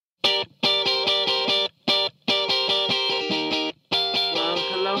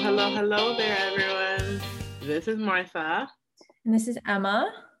Hello there, everyone. This is Martha. And this is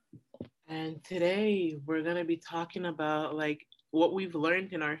Emma. And today we're going to be talking about what we've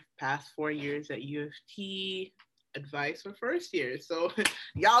learned in our past 4 years at U of T, advice for first years. So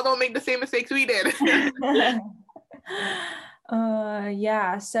y'all don't make the same mistakes we did.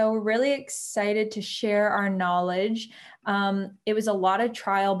 So we're really excited to share our knowledge. It was a lot of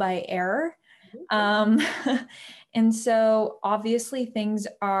trial by error. And so obviously things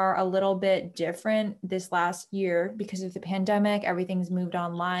are a little bit different this last year because of the pandemic. Everything's moved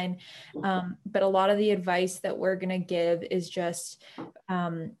online. But a lot of the advice that we're going to give is just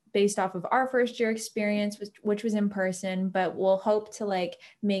based off of our first year experience, which was in person, but we'll hope to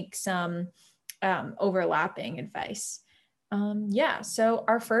make some overlapping advice. So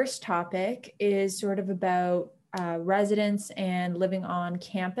our first topic is sort of about residence and living on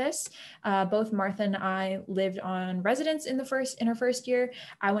campus. Both Martha and I lived on residence in our first year.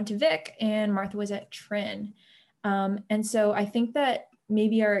 I went to Vic and Martha was at Trin. And so I think that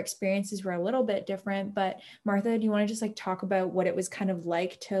maybe our experiences were a little bit different, but Martha, do you want to just talk about what it was kind of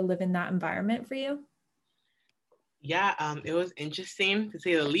like to live in that environment for you? Yeah, it was interesting to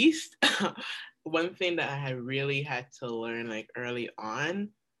say the least. One thing that I had really had to learn early on,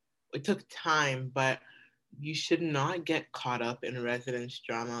 it took time, but you should not get caught up in residence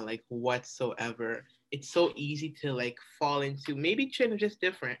drama whatsoever. It's so easy to fall into, maybe Trin is just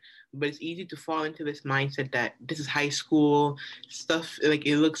different, but it's easy to fall into this mindset that this is high school stuff.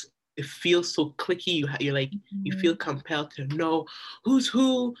 It feels so cliquey. You feel compelled to know who's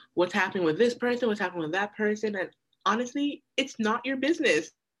who, what's happening with this person, what's happening with that person. And honestly, it's not your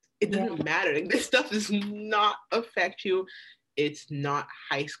business. It doesn't matter. This stuff does not affect you. It's not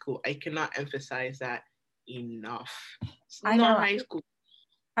high school. I cannot emphasize that enough. It's not high school.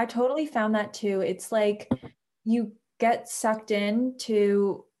 I totally found that too. It's like you get sucked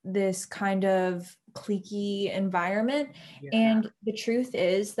into this kind of cliquey environment. Yeah. And the truth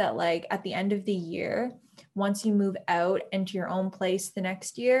is that at the end of the year, once you move out into your own place the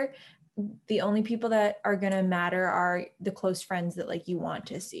next year, the only people that are going to matter are the close friends that you want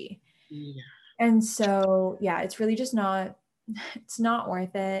to see. Yeah. And so, it's really just it's not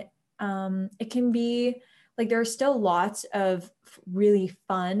worth it. It can be there are still lots of really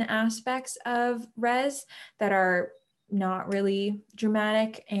fun aspects of res that are not really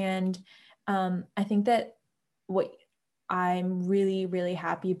dramatic. And I think that what I'm really, really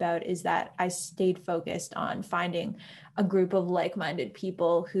happy about is that I stayed focused on finding a group of like-minded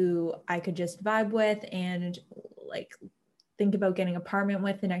people who I could just vibe with and think about getting an apartment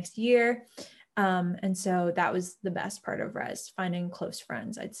with the next year. And so that was the best part of res, finding close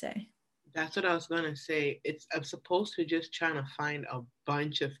friends, I'd say. That's what I was going to say. I'm supposed to just trying to find a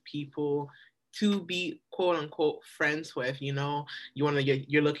bunch of people to be quote unquote friends with,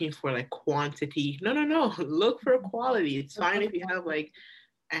 you're looking for quantity. No. Look for quality. It's fine if you have a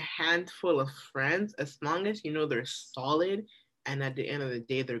handful of friends, as long as they're solid and at the end of the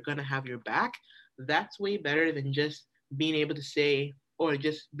day they're going to have your back. That's way better than just being able to say, or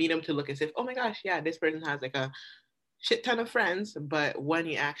just being able to look and say, oh my gosh, yeah, this person has a shit ton of friends, but when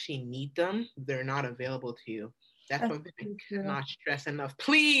you actually need them, they're not available to you. That's one thing I cannot stress enough.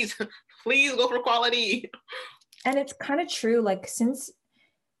 Please go for quality. And it's kind of true. Since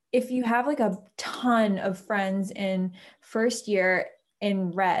if you have a ton of friends in first year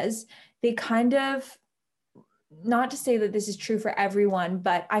in res, they kind of, not to say that this is true for everyone,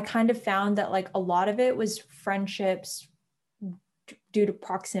 but I kind of found that a lot of it was friendships due to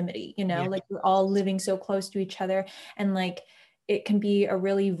proximity, we're all living so close to each other, and it can be a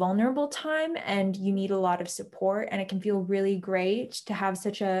really vulnerable time and you need a lot of support, and it can feel really great to have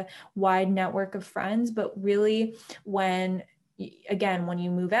such a wide network of friends. But really, when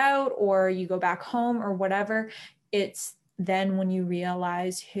you move out or you go back home or whatever, it's then when you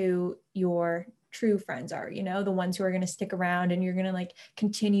realize who your true friends are, the ones who are going to stick around and you're going to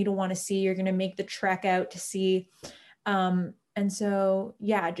continue to want to see, you're going to make the trek out to see. And so,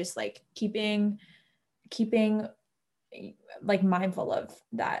 just keeping mindful of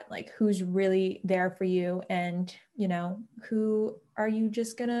that, who's really there for you, and, who are you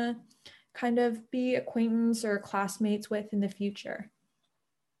just gonna kind of be acquaintance or classmates with in the future.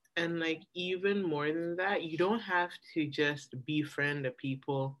 And even more than that, you don't have to just befriend the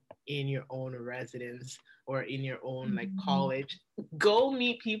people in your own residence or in your own college. Go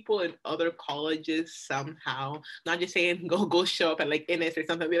meet people in other colleges somehow. Not just saying go show up at Innis or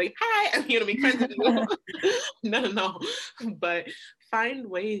something, be like, hi, I'm here to make friends with you. No. But find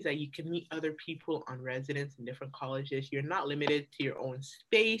ways that you can meet other people on residence in different colleges. You're not limited to your own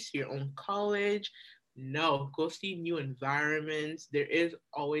space, your own college. No, go see new environments. There is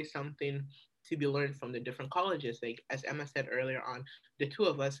always something to be learned from the different colleges. Like as Emma said earlier on, the two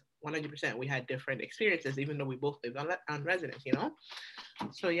of us, 100%, we had different experiences, even though we both lived on residence, you know?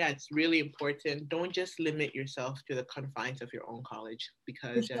 So yeah, it's really important. Don't just limit yourself to the confines of your own college You're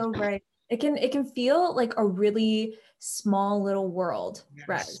because just, so right. It can feel like a really small little world, yes.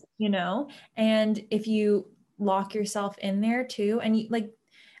 Res, you know? And if you lock yourself in there too, and you like,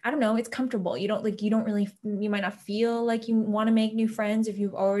 I don't know, it's comfortable. You don't really, you might not feel like you want to make new friends if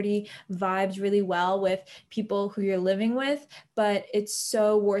you've already vibed really well with people who you're living with, but it's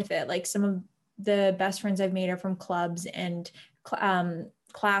so worth it. Like some of the best friends I've made are from clubs and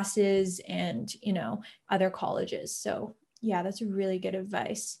classes and, other colleges. So yeah, that's really good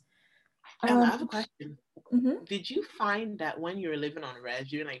advice. I Um, have a question. mhm. Did you find that when you were living on res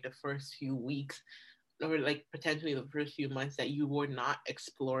during like the first few weeks or like potentially the first few months that you were not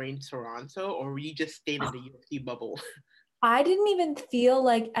exploring Toronto, or were you just stayed in the UFC bubble? I didn't even feel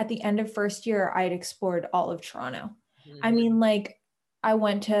like at the end of first year I'd explored all of Toronto. I Hmm. mean, like I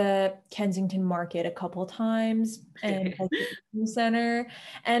went to Kensington Market a couple times and like the Eaton Center,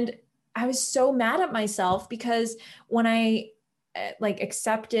 and I was so mad at myself because when I like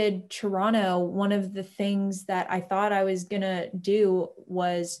accepted Toronto, one of the things that I thought I was gonna do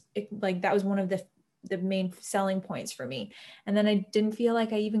was like that was one of the main selling points for me, and then I didn't feel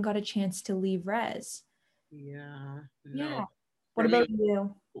like I even got a chance to leave Res. Yeah, Yeah. no. What For me, about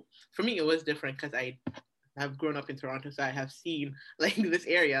you? it was different because I have grown up in Toronto, so I have seen like this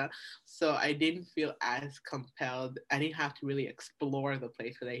area. So I didn't feel as compelled. I didn't have to really explore the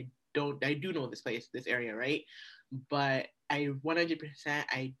place because I do know this place, this area, right? But I 100%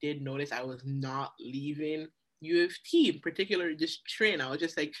 I did notice I was not leaving U of T, in particular just train. I was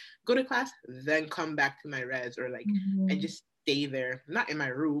just like go to class, then come back to my res or like and Mhm. just stay there, not in my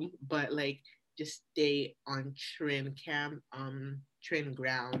room, but like just stay on train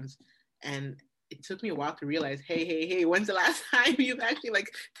grounds. And it took me a while to realize, hey, when's the last time you've actually like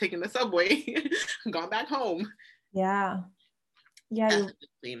taken the subway, gone back home? Yeah. Yeah, you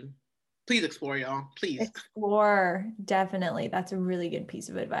Definitely. Please explore, y'all. Please. explore. Definitely. That's a really good piece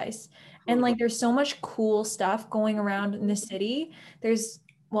of advice. And Oh, like there's so much cool stuff going around in the city. There's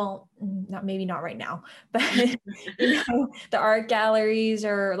well, not maybe not right now, but the art galleries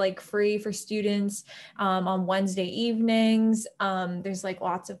are like free for students on Wednesday evenings. There's like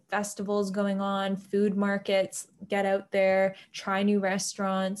lots of festivals going on, food markets. Get out there, try new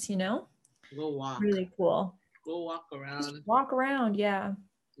restaurants. go walk. Really cool. Go walk Just around. walk around, yeah.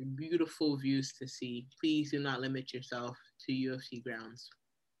 Beautiful views to see. Please do not limit yourself to UFC grounds.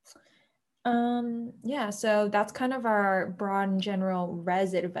 Yeah, so that's kind of our broad and general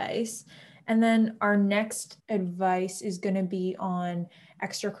res advice. And then our next advice is going to be on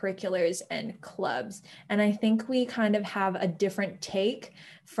extracurriculars and clubs. And I think we kind of have a different take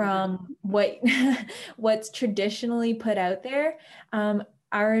from what what's traditionally put out there.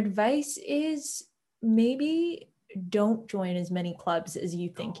 Our advice is maybe don't join as many clubs as you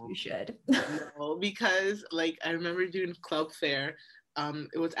think No. you should. No, because like I remember doing club fair.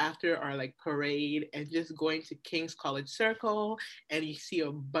 It was after our like parade and just going to King's College Circle and you see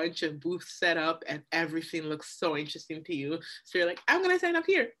a bunch of booths set up and everything looks so interesting to you. So you're like, I'm gonna sign up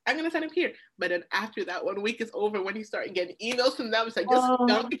here. I'm gonna sign up here. But then after that 1 week is over, when you start getting emails from them, it's like just Oh,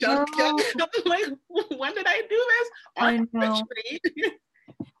 junk, junk, junk. no. I'm like, when did I do this? On I the know. train.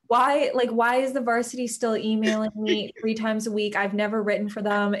 Why is the varsity still emailing me 3 times a week? I've never written for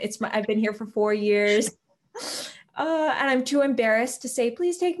them. I've been here for 4 years. And I'm too embarrassed to say,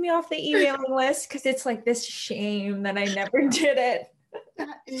 please take me off the emailing list because it's like this shame that I never did it.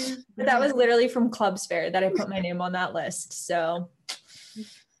 That is But that was ridiculous. literally from Clubs Fair that I put my name on that list. So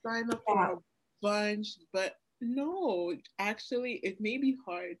Sign up for yeah. a bunch, but no, actually, it may be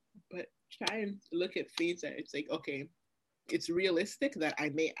hard, but try and look at things that it's like, okay, it's realistic that I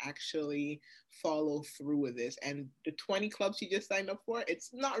may actually follow through with this. And the 20 clubs you just signed up for,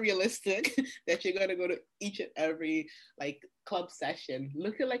 it's not realistic that you're gonna go to each and every like club session.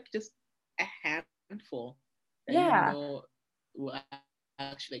 Look at like just a handful that you Yeah. know will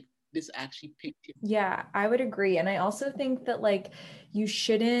actually like this actually picked you. Yeah, I would agree. And I also think that like you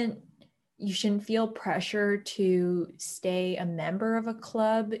shouldn't you shouldn't feel pressure to stay a member of a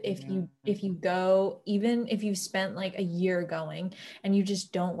club if Yeah. you go, even if you've spent like a year going and you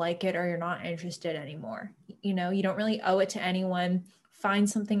just don't like it or you're not interested anymore. You don't really owe it to anyone. Find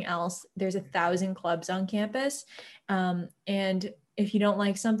something else. There's 1,000 clubs on campus. And if you don't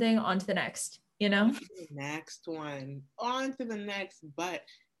like something, on to the next. The next one, on to the next, but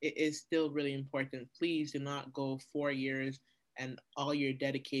it is still really important. Please do not go 4 years and all you're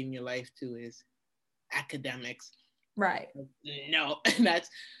dedicating your life to is academics. Right. No, that's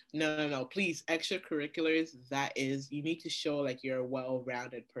no. Please, extracurriculars. That is, you need to show like you're a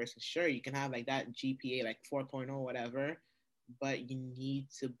well-rounded person. Sure, you can have like that GPA like 4.0 whatever, but you need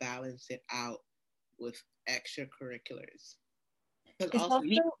to balance it out with extracurriculars. Because It's also, also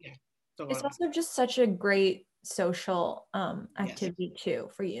yeah. So it's on. also just such a great social Yes. activity too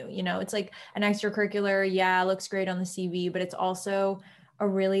for you. You know, it's like an extracurricular, yeah, looks great on the CV, but it's also a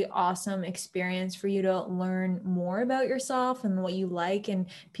really awesome experience for you to learn more about yourself and what you like and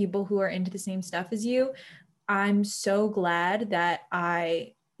people who are into the same stuff as you. I'm so glad that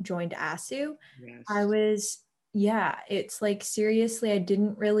I joined ASU. I Yes. was, yeah, it's like seriously, I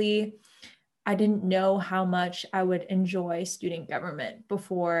didn't know how much I would enjoy student government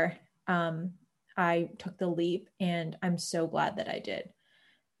before I took the leap, and I'm so glad that I did.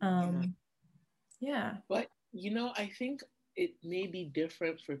 Yeah. Yeah. But I think it may be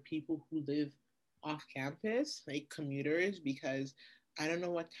different for people who live off campus, like commuters, because I don't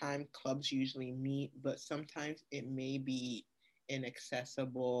know what time clubs usually meet, but sometimes it may be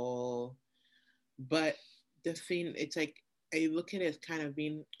inaccessible. But the thing, it's like I look at it as kind of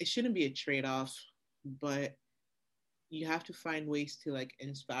being, it shouldn't be a trade off, but you have to find ways to like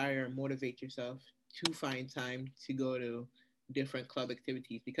inspire and motivate yourself to find time to go to different club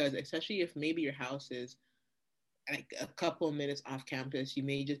activities, because especially if maybe your house is like a couple of minutes off campus, you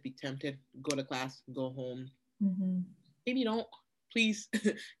may just be tempted, go to class, go home. Mm-hmm. Maybe don't. Please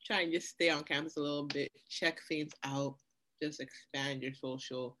try and just stay on campus a little bit, check things out, just expand your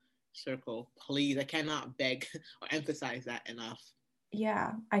social circle. Please, I cannot beg or emphasize that enough.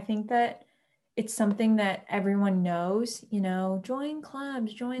 Yeah. I think that it's something that everyone knows, you know, join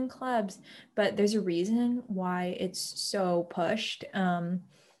clubs, but there's a reason why it's so pushed.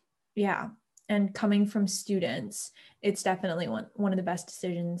 Yeah. And coming from students, it's definitely one of the best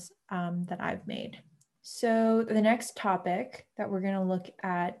decisions that I've made. So the next topic that we're going to look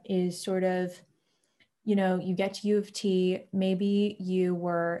at is sort of, you know, you get to U of T, maybe you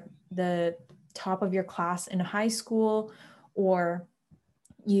were the top of your class in high school, or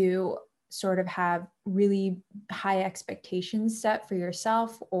you sort of have really high expectations set for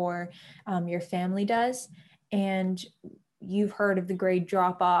yourself, or your family does. And you've heard of the grade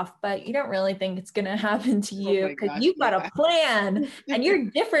drop off, but you don't really think it's going to happen to Oh you my because gosh, you've got a yeah. plan and you're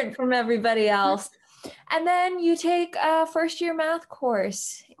different from everybody else. And then you take a first year math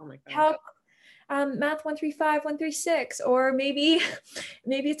course, Oh my gosh. calc, math 135, 136, or maybe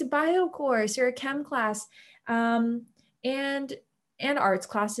it's a bio course or a chem class, and arts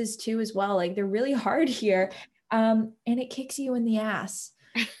classes too as well. Like they're really hard here, and it kicks you in the ass.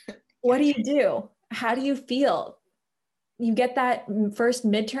 What do Yes. you do? How do you feel? You get that first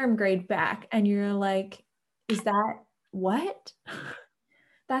midterm grade back, and you're like, "Is that what?"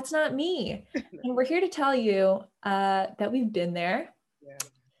 That's not me. And we're here to tell you that we've been there. Yeah.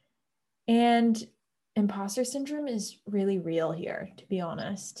 And imposter syndrome is really real here, to be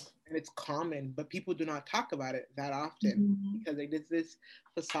honest. And it's common, but people do not talk about it that often Mhm. because like, there's this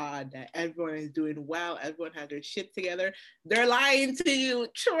facade that everyone is doing well, everyone has their shit together. They're lying to you,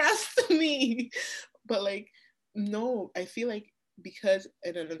 trust me. But like, no, I feel like because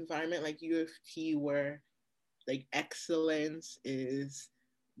in an environment like U of T where like excellence is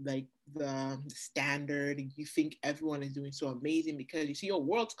like the standard, you think everyone is doing so amazing because you see a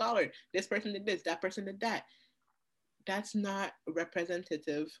world scholar, this person did this, that person did that. That's not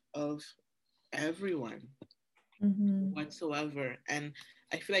representative of everyone Mhm. whatsoever. And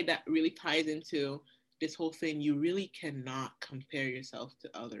I feel like that really ties into this whole thing. You really cannot compare yourself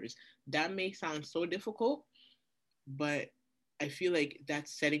to others. That may sound so difficult, but I feel like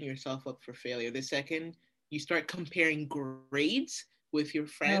that's setting yourself up for failure. The second you start comparing grades with your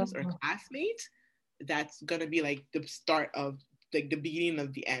friends or Oh, classmates, that's gonna be like the start of like the beginning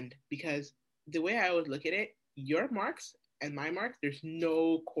of the end. Because the way I always look at it, your marks and my marks, there's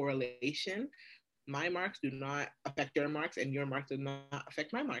no correlation. My marks do not affect your marks, and your marks do not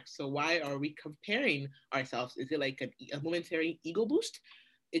affect my marks. So why are we comparing ourselves? Is it like a momentary ego boost?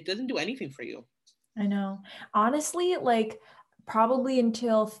 It doesn't do anything for you. I know. Honestly, like probably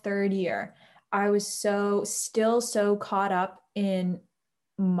until third year, I was still so caught up in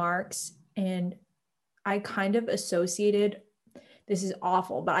marks, and I kind of associated, this is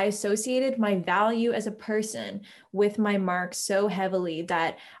awful, but I associated my value as a person with my marks so heavily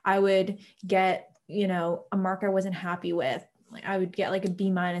that I would get, you know, a mark I wasn't happy with. Like I would get like a B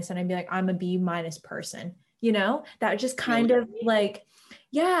minus and I'd be like, I'm a B minus person, you know, that just Feel kind of like,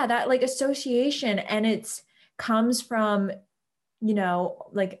 yeah, that like association. And it's comes from, you know,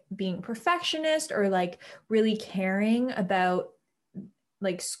 like being perfectionist or like really caring about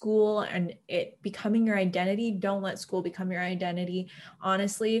like school and it becoming your identity, don't let school become your identity.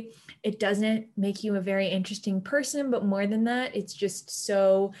 Honestly, it doesn't make you a very interesting person, but more than that, it's just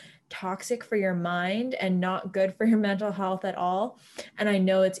so toxic for your mind and not good for your mental health at all. And I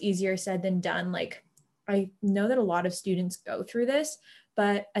know it's easier said than done. Like, I know that a lot of students go through this,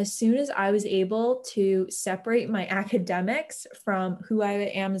 but as soon as I was able to separate my academics from who I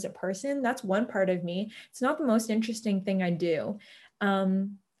am as a person, that's one part of me. It's not the most interesting thing I do.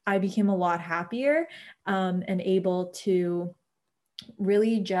 I became a lot happier and able to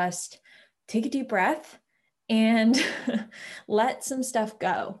really just take a deep breath and let some stuff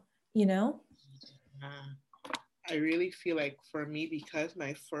go, you know? I really feel like for me, because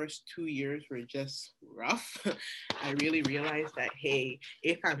my first 2 years were just rough, I really realized that, hey,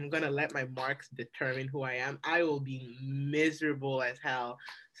 if I'm going to let my marks determine who I am, I will be miserable as hell.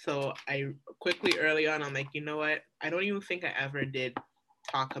 So I quickly, early on, I'm like, you know what? I don't even think I ever did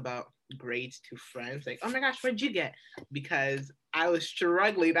talk about grades to friends. Like, oh my gosh, what'd you get? Because I was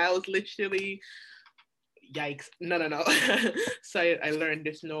struggling. I was literally, yikes. No. So I learned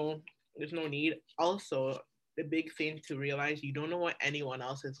there's no need. Also, the big thing to realize, you don't know what anyone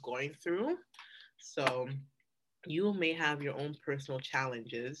else is going through. So you may have your own personal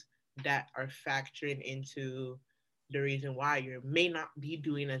challenges that are factoring into the reason why you may not be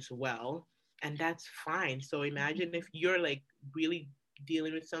doing as well. And that's fine. So imagine if you're like really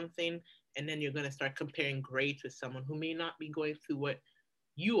dealing with something and then you're going to start comparing grades with someone who may not be going through what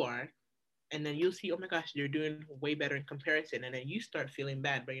you are. And then you'll see, oh my gosh, they're doing way better in comparison. And then you start feeling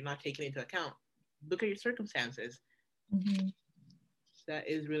bad, but you're not taking into account. Look at your circumstances. Mm-hmm. That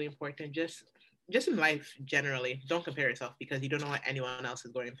is really important. Just in life generally, don't compare yourself because you don't know what anyone else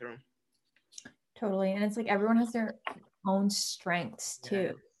is going through. Totally. And it's like everyone has their own strengths too.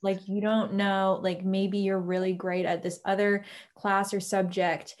 Yeah. Like you don't know, like maybe you're really great at this other class or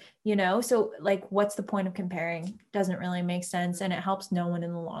subject, you know? So like what's the point of comparing? Doesn't really make sense and it helps no one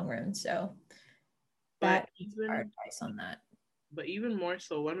in the long run. So But that is our advice on that. but even more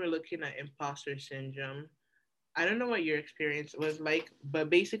so when we're looking at imposter syndrome, I don't know what your experience was like, but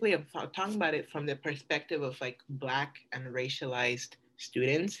basically I'm talking about it from the perspective of like Black and racialized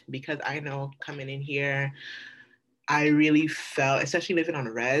students, because I know coming in here, I really felt, especially living on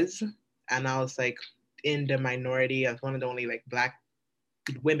res, and I was like in the minority. I was one of the only like Black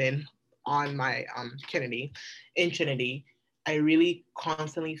women on my Trinity, in Trinity. I really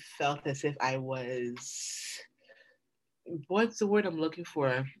constantly felt as if I was, what's the word I'm looking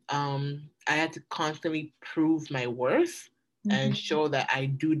for? I had to constantly prove my worth and show that I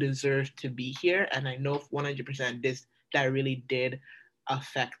do deserve to be here. And I know 100% this, that really did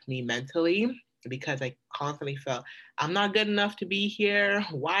affect me mentally, because I constantly felt I'm not good enough to be here.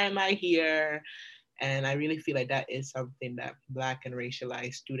 Why am I here? And I really feel like that is something that Black and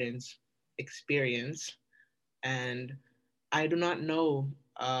racialized students experience. And I do not know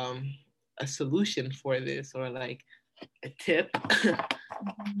a solution for this, or like a tip.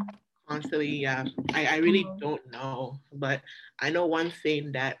 Constantly, yeah. I really don't know. But I know one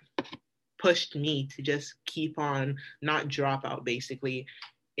thing that pushed me to just keep on, not drop out basically.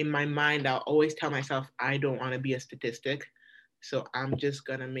 In my mind, I'll always tell myself, I don't want to be a statistic. So I'm just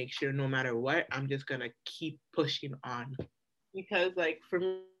going to make sure no matter what, I'm just going to keep pushing on. Because, like, for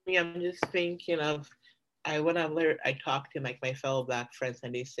me, I'm just thinking of, when I learned, I talk to like my fellow Black friends,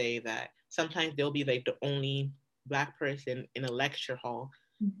 and they say that sometimes they'll be like the only Black person in a lecture hall.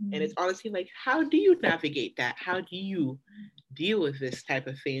 And it's honestly like, how do you navigate that? How do you deal with this type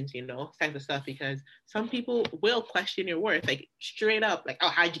of things, type of stuff? Because some people will question your worth, like straight up, like, oh,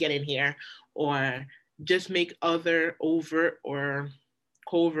 how'd you get in here? Or just make other overt or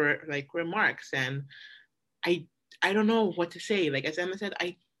covert like remarks. And I I don't know what to say. Like as Emma said,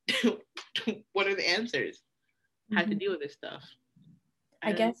 what are the answers? How to deal with this stuff?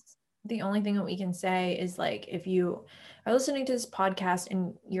 I guess the only thing that we can say is like if you are listening to this podcast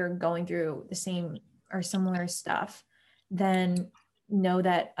and you're going through the same or similar stuff, then know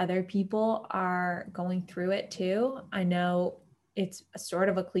that other people are going through it too. I know it's sort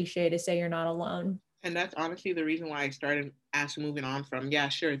of a cliche to say you're not alone. And that's honestly the reason why I started as moving on from, yeah,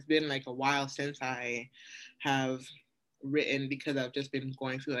 sure, it's been like a while since I have written, because I've just been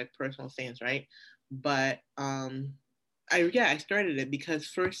going through like personal things, right? But I started it because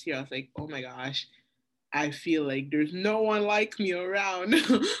first year I was like, oh my gosh, I feel like there's no one like me around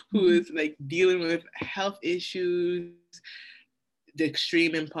who is like dealing with health issues, the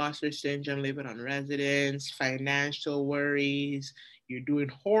extreme imposter syndrome, living on residence, financial worries, you're doing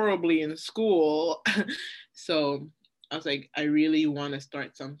horribly in school. So I was like, I really want to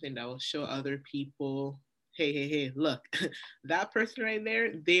start something that will show other people, hey, look, that person right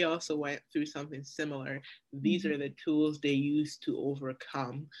there, they also went through something similar. These Mhm. are the tools they use to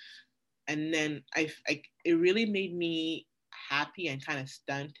overcome. And then it really made me happy and kind of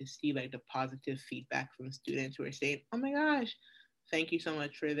stunned to see like the positive feedback from students who are saying, oh my gosh, thank you so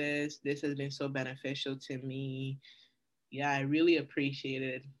much for this. This has been so beneficial to me. Yeah, I really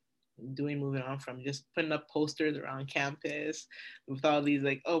appreciated doing moving on from just putting up posters around campus with all these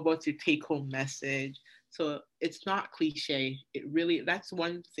like, oh, what's your take home message? So it's not cliche. It really, that's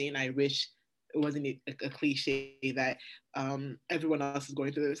one thing I wish it wasn't a cliche that everyone else is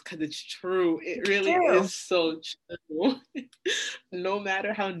going through this, because it's true. It It's really true. is so true. No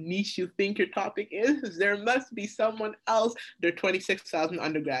matter how niche you think your topic is, there must be someone else. There are 26,000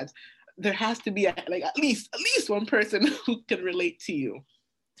 undergrads. There has to be like at least one person who can relate to you.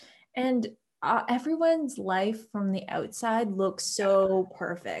 And everyone's life from the outside looks so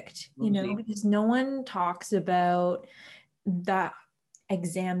perfect, because no one talks about that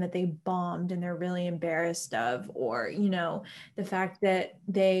exam that they bombed and they're really embarrassed of, or, the fact that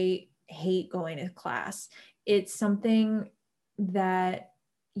they hate going to class. It's something that,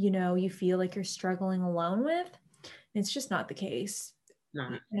 you feel like you're struggling alone with. It's just not the case.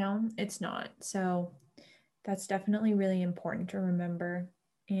 Nah. It's not. So that's definitely really important to remember.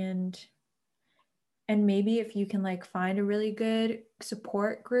 And maybe if you can like find a really good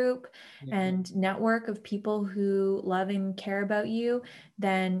support group and network of people who love and care about you,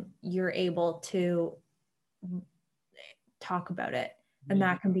 then you're able to talk about it. And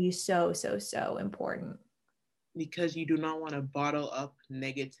that can be so, so, so important. Because you do not want to bottle up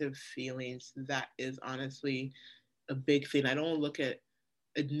negative feelings. That is honestly a big thing. I don't look at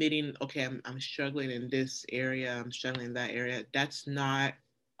admitting, okay, I'm struggling in this area, I'm struggling in that area. That's not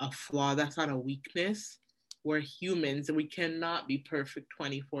a flaw, that's not a weakness. We're humans and we cannot be perfect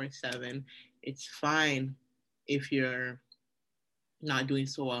 24/7. It's fine if you're not doing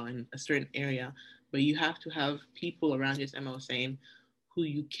so well in a certain area, but you have to have people around you, as Emma was saying, who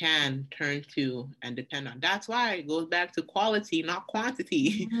you can turn to and depend on. That's why it goes back to quality, not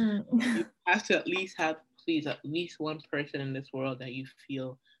quantity. You have to at least have, please, at least one person in this world that you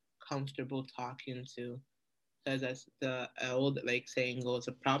feel comfortable talking to. Because as the old like saying goes,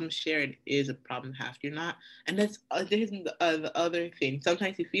 a problem shared is a problem half. You're not, and that's there's the other thing.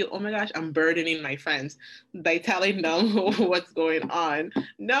 Sometimes you feel, oh my gosh, I'm burdening my friends by telling them what's going on.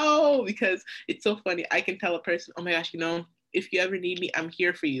 No, because it's so funny. I can tell a person, oh my gosh, if you ever need me, I'm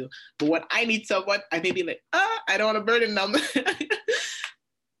here for you. But when I need someone, I may be like, I don't want to burden them.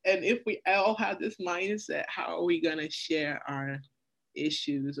 And if we all have this mindset, how are we gonna share our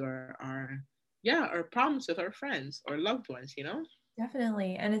issues or our problems with our friends or loved ones?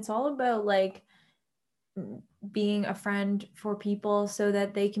 Definitely. And it's all about like being a friend for people so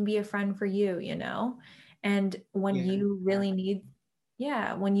that they can be a friend for you. And when you really need,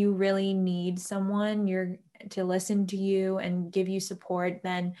 when you really need someone to listen to you and give you support,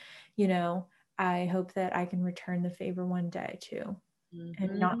 then, I hope that I can return the favor one day too.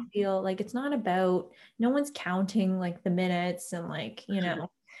 And not feel like it's not about, no one's counting like the minutes and like,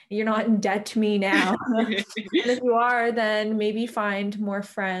 you're not in debt to me now. And if you are, then maybe find more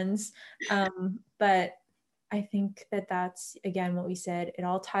friends. But I think that that's, again, what we said, it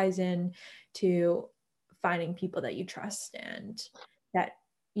all ties in to finding people that you trust and that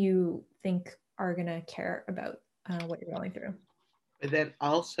you think are going to care about what you're going through. But then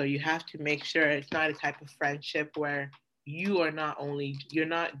also you have to make sure it's not a type of friendship where you're not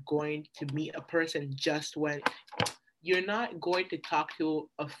going to meet a person just when you're not going to talk to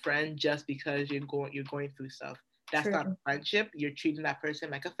a friend just because you're going through stuff. That's True. not a friendship. You're treating that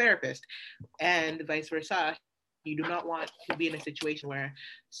person like a therapist, and vice versa. You do not want to be in a situation where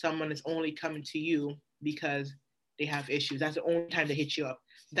someone is only coming to you because they have issues. That's the only time they hit you up.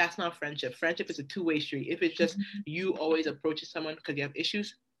 That's not friendship. Friendship is a two-way street. If it's just you always approaching someone because you have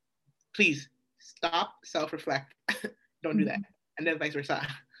issues, please stop, self-reflect. Don't do that. And then vice versa.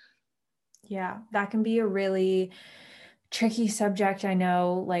 Yeah, that can be a really tricky subject. I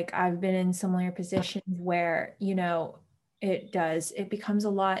know, like I've been in similar positions where, it becomes a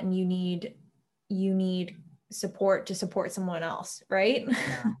lot and you need support to support someone else, right?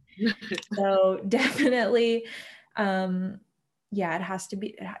 Yeah. So definitely, it has to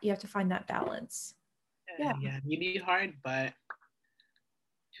be, you have to find that balance. Yeah. Yeah, maybe hard, but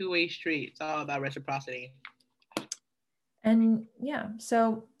two-way street. It's all about reciprocity. And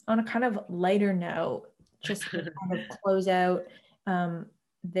so on a kind of lighter note, just to kind of close out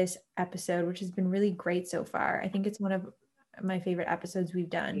this episode, which has been really great so far. I think it's one of my favorite episodes we've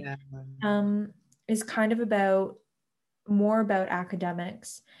done. Yeah. Is kind of more about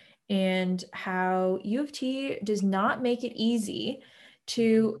academics and how U of T does not make it easy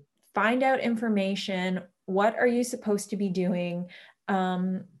to find out information. What are you supposed to be doing?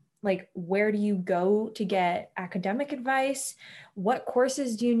 Like, where do you go to get academic advice? What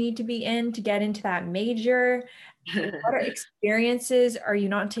courses do you need to be in to get into that major? What experiences are you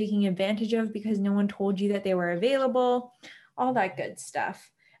not taking advantage of because no one told you that they were available? All that good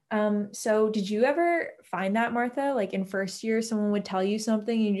stuff. So did you ever find that, Martha? Like in first year, someone would tell you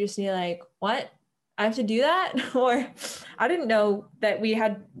something and you just be like, what? I have to do that? Or I didn't know that we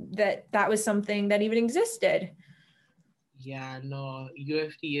had that was something that even existed. Yeah, no,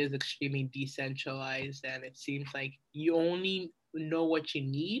 UFT is extremely decentralized, and it seems like you only know what you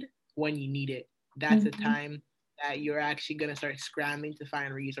need when you need it. That's the Mhm. time that you're actually gonna start scrambling to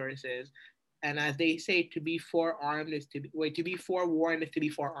find resources. And as they say, to be forearmed is to be wait, to be forewarned is to be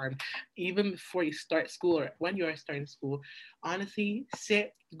forearmed. Even before you start school or when you are starting school, honestly,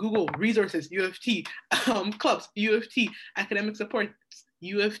 sit Google resources, UFT, clubs, UFT, academic support,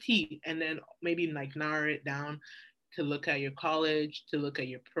 UFT, and then maybe like narrow it down to look at your college, to look at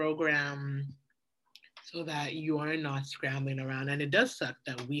your program, so that you are not scrambling around. And it does suck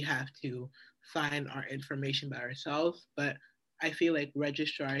that we have to find our information by ourselves, but I feel like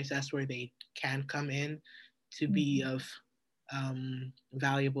registrars, that's where they can come in to be Mhm. of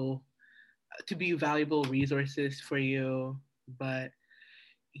valuable, to be valuable resources for you. But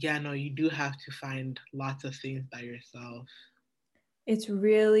yeah, no, you do have to find lots of things by yourself. It's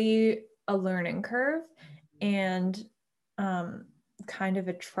really a learning curve and um, kind of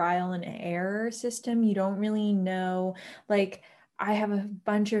a trial and error system. You don't really know. Like, I have a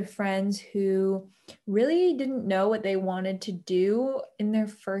bunch of friends who really didn't know what they wanted to do in their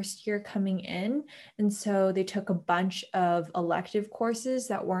first year coming in. And so they took a bunch of elective courses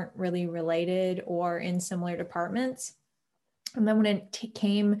that weren't really related or in similar departments. And then when it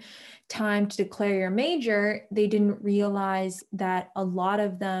came time to declare your major, they didn't realize that a lot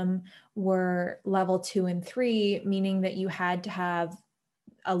of them were level 2 and 3, meaning that you had to have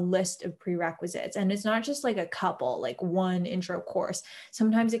a list of prerequisites. And it's not just like a couple, like one intro course.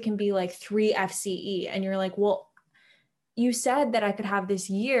 Sometimes it can be like 3 FCE. And you're like, well, you said that I could have this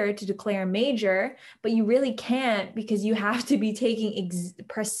year to declare a major, but you really can't because you have to be taking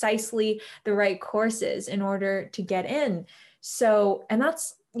precisely the right courses in order to get in. So, and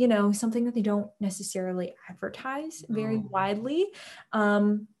that's, something that they don't necessarily advertise very No. widely.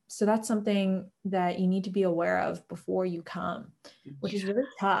 So that's something that you need to be aware of before you come, which is really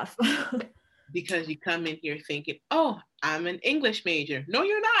tough. Because you come in here thinking, oh, I'm an English major. No,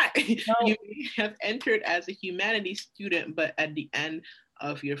 you're not. You No. have entered as a humanities student, but at the end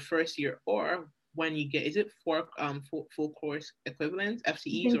of your first year, or when you get, is it full course equivalents, I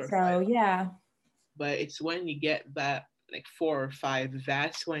FCEs think or so. five? Yeah. But it's when you get that like 4 or 5,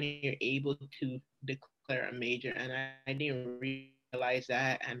 that's when you're able to declare a major. And I didn't realize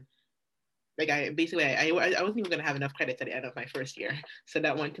that. And like I wasn't even gonna have enough credits at the end of my first year, so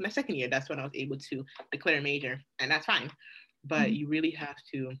that went to my second year. That's when I was able to declare a major, and that's fine. But you really have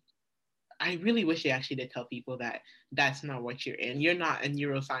to. I really wish they actually did tell people that that's not what you're in. You're not a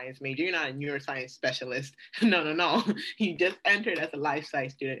neuroscience major. You're not a neuroscience specialist. No, no, no. You just entered as a life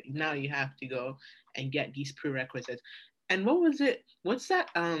science student. Now you have to go and get these prerequisites. And what was it? What's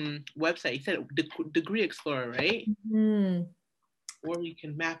that website? You said Degree Explorer, right? Mhm. Where you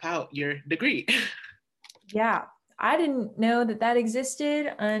can map out your degree. Yeah, I didn't know that that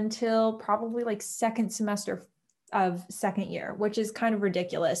existed until probably like second semester of second year, which is kind of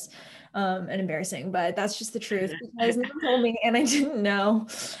ridiculous and embarrassing, but that's just the truth because no one told me and I didn't know.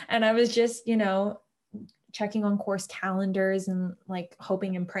 And I was just, checking on course calendars and like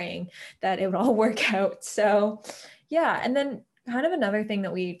hoping and praying that it would all work out. So, yeah. And then kind of another thing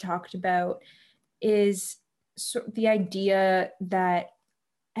that we talked about is the idea that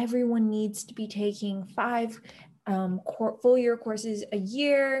everyone needs to be taking 5 full year courses a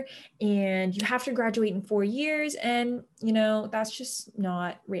year and you have to graduate in 4 years. And, that's just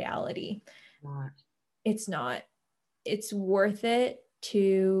not reality. It's not. It's worth it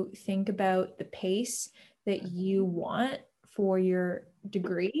to think about the pace that you want for your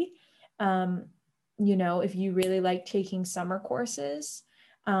degree. Um, if you really like taking summer courses,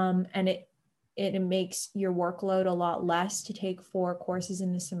 and it makes your workload a lot less to take 4 courses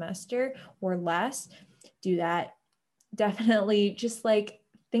in the semester or less, do that. Definitely just like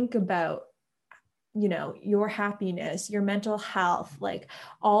think about your happiness, your mental health, like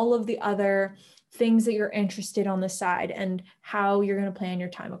all of the other things that you're interested on the side and how you're going to plan your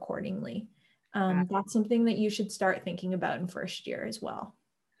time accordingly. That's something that you should start thinking about in first year as well.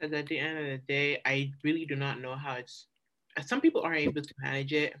 Because at the end of the day, I really do not know how it's some people are able to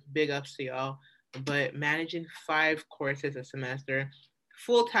manage it. Big ups to y'all. But managing 5 courses a semester,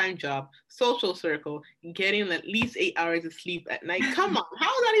 full-time job, social circle, getting at least 8 hours of sleep at night. Come on, how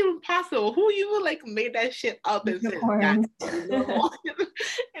is that even possible? Who even like made that shit up and said that's normal?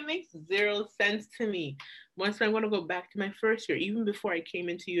 It makes zero sense to me. Once I want to go back to my first year, even before I came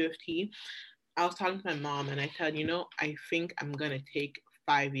into U of T, I was talking to my mom and I said, I think I'm gonna take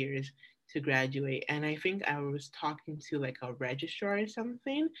 5 years to graduate. And I think I was talking to like a registrar or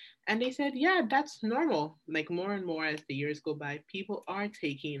something, and they said, yeah, that's normal. Like more and more as the years go by, people are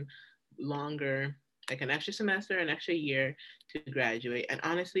taking longer, like an extra semester, an extra year to graduate. And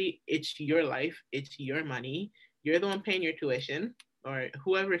honestly, it's your life, it's your money. You're the one paying your tuition, or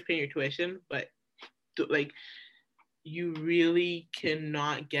whoever is paying your tuition, but like you really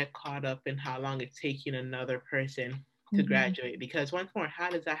cannot get caught up in how long it's taking another person to graduate, because once more, how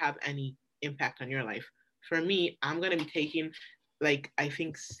does that have any impact on your life? For me, I'm going to be taking like I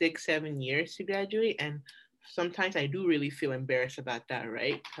think 6-7 years to graduate, and sometimes I do really feel embarrassed about that,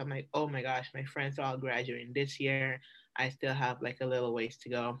 right? I'm like, oh my gosh, my friends are all graduating this year, I still have like a little ways to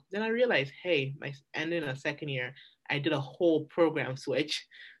go. Then I realized, hey, my ending a second year, I did a whole program switch,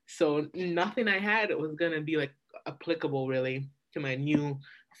 so nothing I had was going to be like applicable really to my new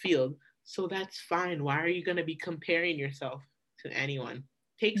field. So that's fine. Why are you going to be comparing yourself to anyone?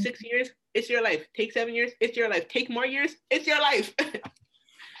 Take 6 years, it's your life. Take 7 years, it's your life. Take more years, it's your life.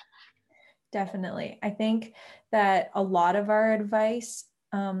 Definitely. I think that a lot of our advice,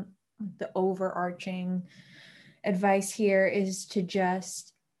 the overarching advice here is to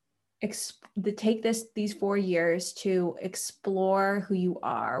just take these 4 years to explore who you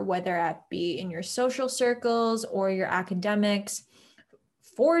are, whether that be in your social circles or your academics.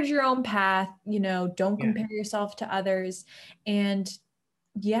 Forge your own path, don't compare yourself to others. And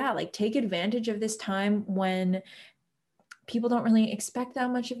yeah, like take advantage of this time when people don't really expect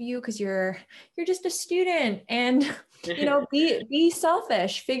that much of you because you're just a student, and be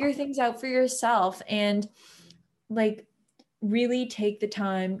selfish, figure things out for yourself, and like really take the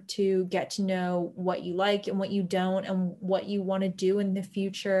time to get to know what you like and what you don't, and what you want to do in the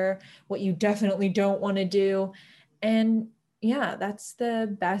future, what you definitely don't want to do. And yeah, that's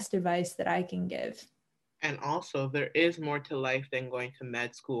the best advice that I can give. And also, there is more to life than going to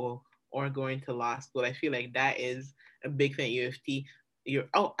med school or going to law school. I feel like that is a big thing at U of T.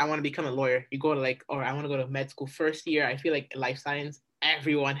 I want to become a lawyer. You go to or I want to go to med school first year. I feel like life science,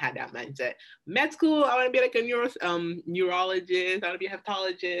 everyone had that mindset. Med school, I want to be like a neurologist. I want to be a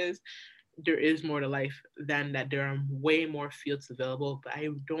hepatologist. There is more to life than that. There are way more fields available, but I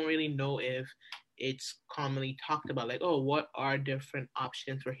don't really know if it's commonly talked about. Like, oh, what are different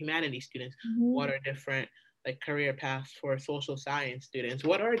options for humanities students? What are different like career paths for social science students?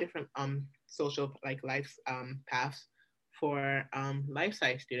 What are different social like life paths for life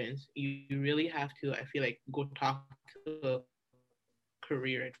science students? You really have to, I feel like, go talk to a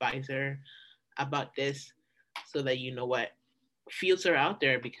career advisor about this so that you know what fields are out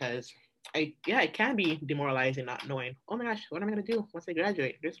there, because it can be demoralizing not knowing, oh my gosh, what am I gonna do once I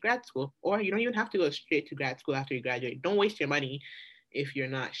graduate? There's grad school. Or you don't even have to go straight to grad school after you graduate. Don't waste your money if you're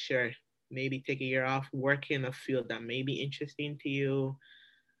not sure. Maybe take a year off, work in a field that may be interesting to you.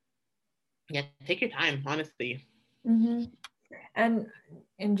 Yeah, take your time, honestly. Mm-hmm.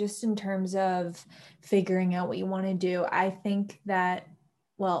 And just in terms of figuring out what you want to do, I think that,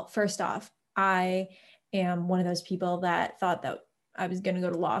 well, first off, I am one of those people that thought that I was going to go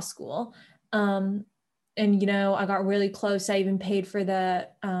to law school. And I got really close. I even paid for the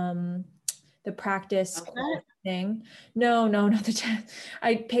practice thing. No, not the test.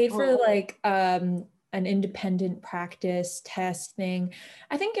 I paid for like an independent practice test thing.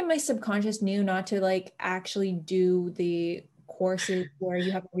 I think in my subconscious knew not to like actually do the courses where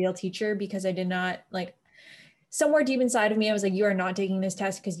you have a real teacher, because I did not like, somewhere deep inside of me, I was like, you are not taking this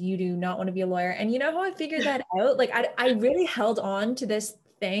test because you do not want to be a lawyer. And you know how I figured that out? Like I really held on to this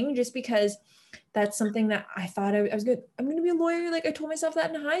thing just because that's something that I thought I was good. I'm going to be a lawyer. Like I told myself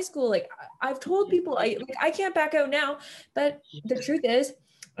that in high school. Like I've told people I can't back out now, but the truth is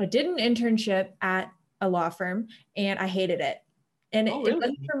I did an internship at a law firm and I hated it. And it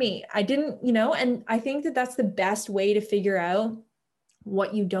wasn't for me. I didn't, and I think that that's the best way to figure out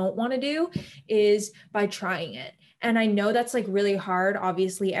what you don't want to do is by trying it. And I know that's like really hard.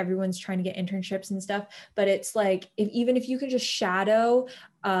 Obviously, everyone's trying to get internships and stuff, but it's like, even if you can just shadow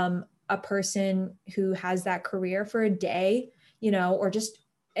a person who has that career for a day, or just,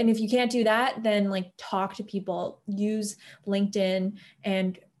 and if you can't do that, then like talk to people, use LinkedIn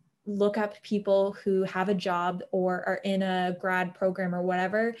and look up people who have a job or are in a grad program or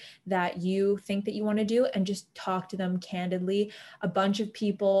whatever that you think that you want to do, and just talk to them candidly. A bunch of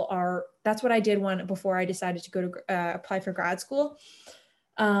people are, that's what I did before I decided to go to apply for grad school.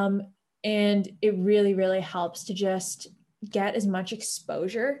 And it really, really helps to just get as much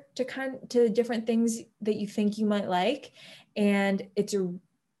exposure to different things that you think you might like. And it's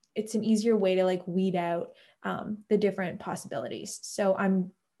an easier way to like weed out the different possibilities. So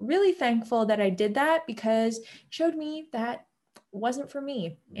I'm really thankful that I did that, because it showed me that wasn't for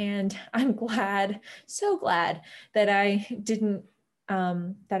me. And I'm so glad that I didn't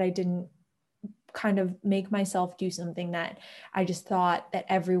kind of make myself do something that I just thought that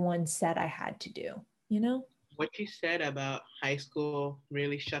everyone said I had to do, you know? What you said about high school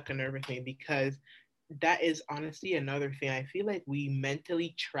really struck a nerve with me, because that is honestly another thing. I feel like we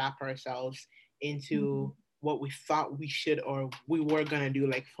mentally trap ourselves into what we thought we should or we were gonna do.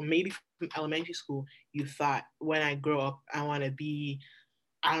 Like from elementary school, you thought, when I grow up, I want to be,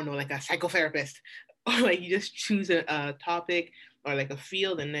 I don't know, like a psychotherapist, or like you just choose a topic or like a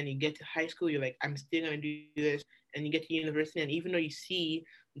field, and then you get to high school, you're like, I'm still gonna do this, and you get to university, and even though you see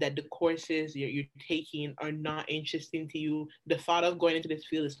that the courses you're taking are not interesting to you, the thought of going into this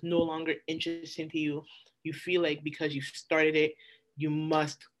field is no longer interesting to you. You feel like because you started it, you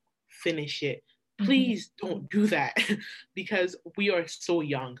must finish it. Please don't do that because we are so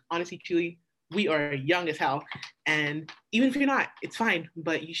young. Honestly, truly, we are young as hell. And even if you're not, it's fine.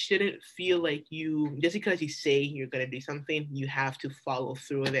 But you shouldn't feel like just because you say you're going to do something, you have to follow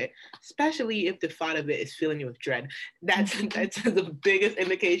through with it, especially if the thought of it is filling you with dread. That's the biggest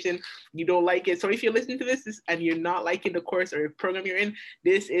indication you don't like it. So if you're listening to this and you're not liking the course or program you're in,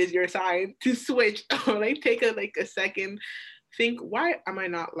 this is your sign to switch. Or like take a second, think, why am I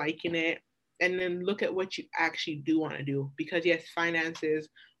not liking it? And then look at what you actually do want to do. Because yes, finances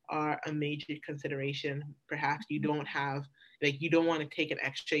are a major consideration. Perhaps you don't have, like, you don't want to take an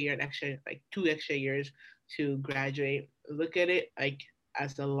extra year, like 2 extra years to graduate. Look at it like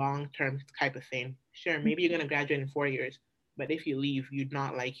as a long-term type of thing. Sure, maybe you're going to graduate in 4 years, but if you leave, you're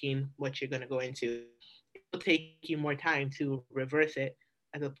not liking what you're going to go into, it'll take you more time to reverse it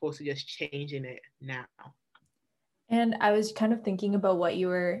as opposed to just changing it now. And I was kind of thinking about what you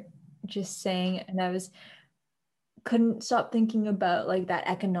were just saying, and couldn't stop thinking about like that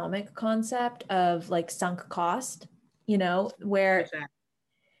economic concept of like sunk cost, where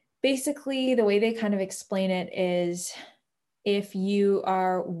basically the way they kind of explain it is, if you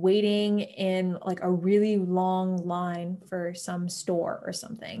are waiting in like a really long line for some store or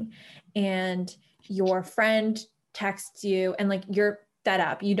something, and your friend texts you, and like you're fed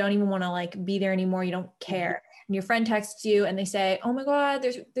up, you don't even want to like be there anymore, you don't care, and your friend texts you and they say, oh my god,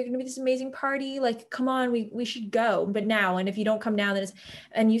 there's gonna be this amazing party, like come on, we should go but now, and if you don't come now, then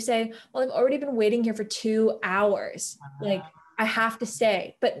and you say, well, I've already been waiting here for 2 hours, like I have to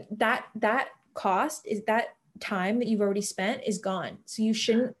stay. But that cost is that time that you've already spent is gone. So you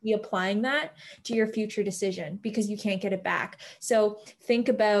shouldn't be applying that to your future decision, because you can't get it back. So think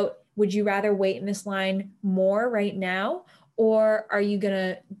about, would you rather wait in this line more right now, or are you going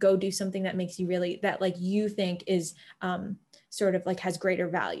to go do something that makes you that like you think is sort of like has greater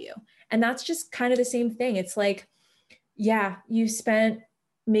value? And that's just kind of the same thing. It's like, yeah, you spent,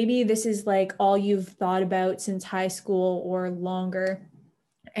 maybe this is like all you've thought about since high school or longer,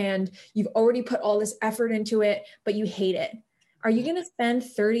 and you've already put all this effort into it, but you hate it. Are you going to spend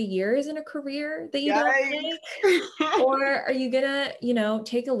 30 years in a career that you don't like? Or are you going to,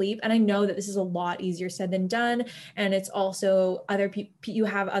 take a leap? And I know that this is a lot easier said than done. And it's also other people, you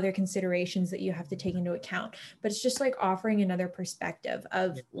have other considerations that you have to take into account, but it's just like offering another perspective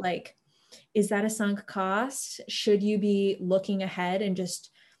of like, is that a sunk cost? Should you be looking ahead and just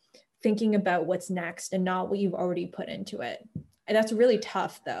thinking about what's next and not what you've already put into it? And that's really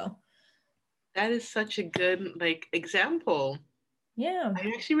tough though. That is such a good like example. Yeah.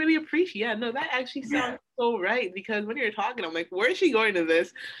 I actually really appreciate. Yeah, no, that actually sounds so right, because when you're talking, I'm like, where is she going to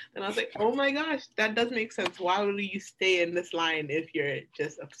this? And I was like, oh my gosh, that does make sense. Why would you stay in this line if you're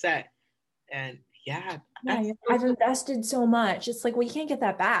just upset? And yeah, I've invested so much. It's like, well, you can't get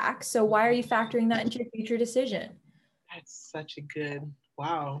that back. So why are you factoring that into your future decision? That's such a good,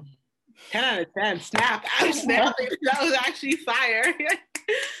 wow. 10 out of 10. Snap. I'm snapping. That was actually fire.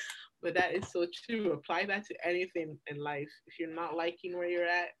 But that is so true. Apply that to anything in life. If you're not liking where you're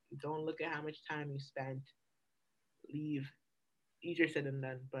at, don't look at how much time you spent. Leave. Easier said than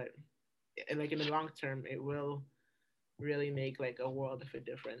done, but like in the long term, it will really make like a world of a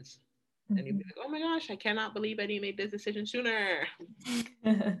difference. Mm-hmm. And you'll be like, oh my gosh, I cannot believe I didn't make this decision sooner.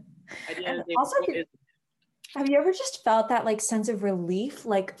 Also, Have you ever just felt that like sense of relief?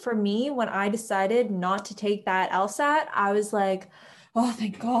 Like for me, when I decided not to take that LSAT, I was like, oh,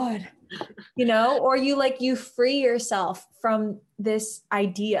 thank God, or you like, you free yourself from this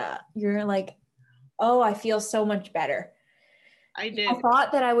idea. You're like, oh, I feel so much better. I I did.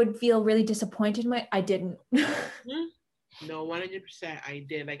 thought that I would feel really disappointed. I didn't. No, 100%. I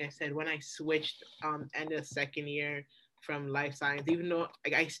did. Like I said, when I switched end of second year from life science, even though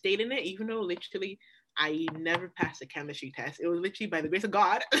like I stayed in it, even though literally I never passed a chemistry test. It was literally by the grace of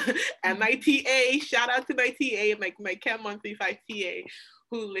God and my TA. Shout out to my TA, like my Chem 135 TA,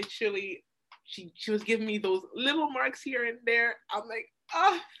 who literally she was giving me those little marks here and there. I'm like,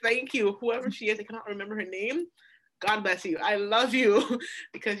 oh, thank you, whoever she is. I cannot remember her name. God bless you. I love you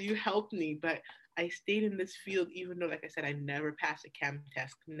because you helped me. But I stayed in this field, even though, like I said, I never passed a chem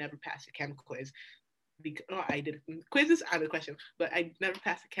test, never passed a chem quiz. Because, oh, I did quizzes out of the question, but I never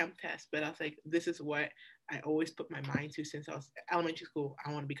passed a chem test. But I was like, this is what I always put my mind to since I was elementary school.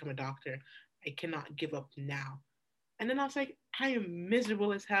 I want to become a doctor. I cannot give up now. And then I was like, I am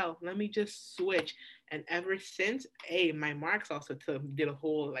miserable as hell. Let me just switch. And ever since, my marks also did a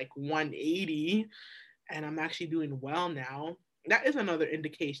whole like 180, and I'm actually doing well now. That is another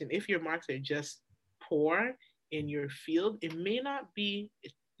indication. If your marks are just poor in your field, it may not be,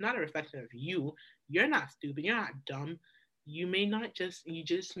 it's not a reflection of you. You're not stupid. You're not dumb. You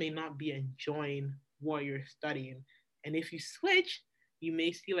just may not be enjoying what you're studying. And if you switch, you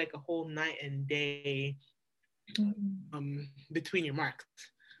may see like a whole night and day between your marks.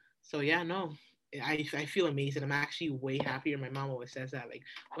 So yeah, no, I feel amazing. I'm actually way happier. My mom always says that, like,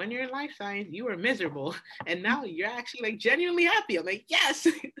 when you're in life science, you were miserable, and now you're actually like genuinely happy. I'm like, yes.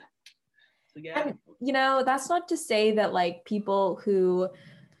 So yeah. And, that's not to say that like people who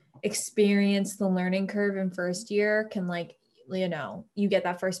experience the learning curve in first year can like, you get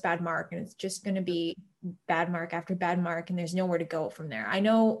that first bad mark and it's just going to be bad mark after bad mark and there's nowhere to go from there. I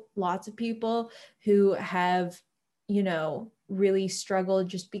know lots of people who have, really struggled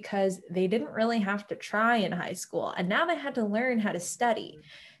just because they didn't really have to try in high school and now they had to learn how to study.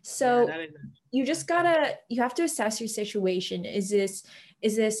 So Yeah, you have to assess your situation. Is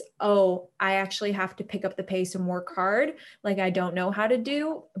this, oh, I actually have to pick up the pace and work hard, like I don't know how to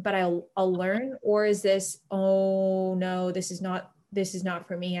do, but I'll learn? Or is this, oh no, this is not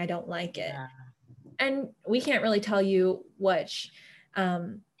for me, I don't like it. yeah. And we can't really tell you which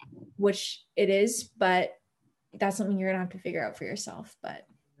it is, but that's something you're gonna have to figure out for yourself. But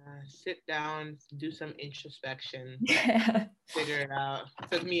Sit down, do some introspection, yeah. figure it out.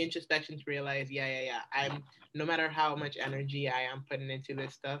 It took me introspection to realize, yeah. I'm, no matter how much energy I am putting into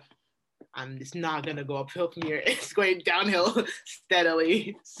this stuff, I'm just not gonna go uphill from here. It's going downhill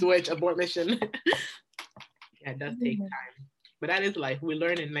steadily. Switch, abort mission. Yeah, it does take time, but that is life. We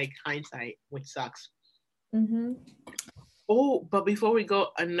learn in like hindsight, which sucks. Mm-hmm. Oh, but before we go,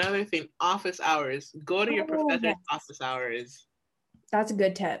 another thing: office hours. Go to your professor's Yes. office hours. That's a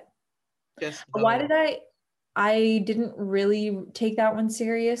good tip. Just Why go. did I didn't really take that one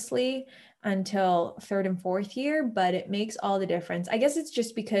seriously until third and fourth year, but it makes all the difference. I guess it's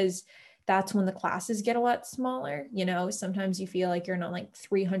just because that's when the classes get a lot smaller. Sometimes you feel like you're in a like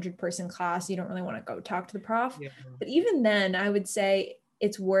 300-person class. You don't really want to go talk to the prof. Yeah. But even then, I would say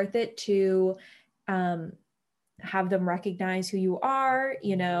it's worth it to have them recognize who you are,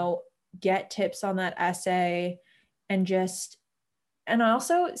 get tips on that essay, and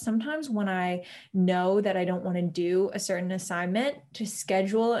also sometimes when I know that I don't want to do a certain assignment, to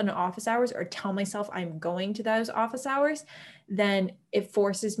schedule an office hours or tell myself I'm going to those office hours, then it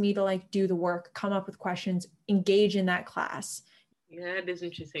forces me to like do the work, come up with questions, engage in that class. Yeah, it is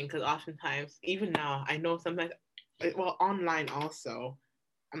interesting because oftentimes, even now, I know sometimes, well, online also,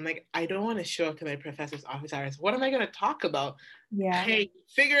 I'm like, I don't want to show up to my professor's office hours. What am I going to talk about? Yeah. Hey,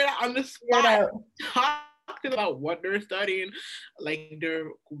 figure it out on the spot. Talk about what they're studying, like their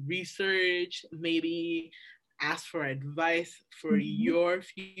research, maybe ask for advice for your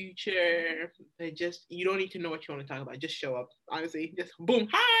future. You don't need to know what you want to talk about. Just show up. Honestly, just boom.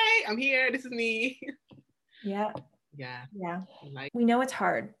 Hi, I'm here. This is me. Yeah. Yeah. Like, we know it's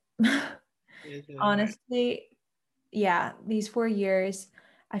hard. It's really Honestly, hard. Yeah, these 4 years,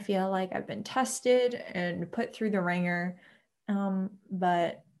 I feel like I've been tested and put through the ringer.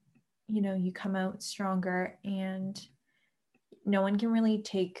 But you come out stronger, and no one can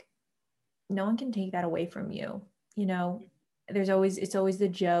take that away from you. It's always the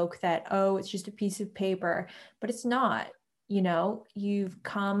joke that, oh, it's just a piece of paper, but it's not. You've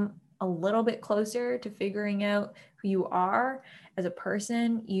come a little bit closer to figuring out who you are as a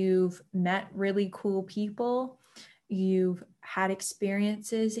person. You've met really cool people. You've had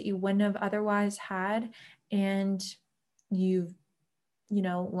experiences that you wouldn't have otherwise had. and you've,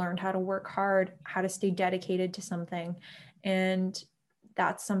 learned how to work hard, how to stay dedicated to something. And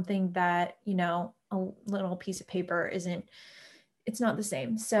that's something that, a little piece of paper it's not the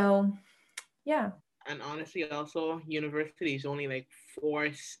same. So yeah. And honestly, also university is only like 4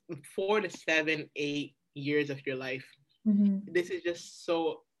 to 7, 8 years of your life. Mm-hmm. This is just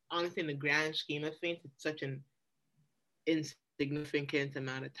so, honestly, in the grand scheme of things, it's such an insignificant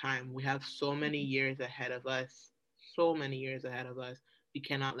amount of time. We have so many years ahead of us. So many years ahead of us. We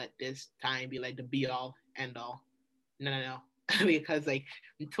cannot let this time be like the be all end all. No, no, no. Because like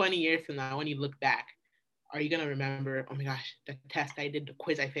 20 years from now, when you look back, are you gonna remember, oh my gosh, the test I did, the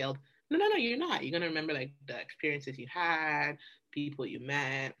quiz I failed? No, no, no, you're not. You're gonna remember like the experiences you had, people you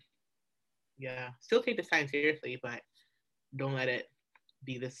met. Yeah. Still take the science seriously, but don't let it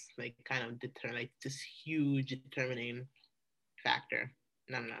be this like kind of like this huge determining factor.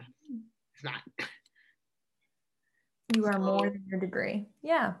 No, no, no. It's not. You are more So than your degree.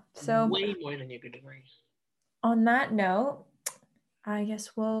 Yeah. So way more than your degree. on that note, I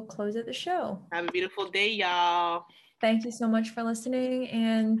guess we'll close out the show. Have a beautiful day, y'all. Thank you so much for listening,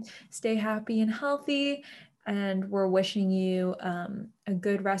 and stay happy and healthy. And we're wishing you a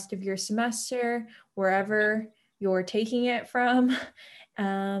good rest of your semester, wherever you're taking it from.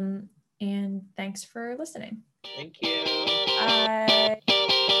 And thanks for listening. Thank you. Bye.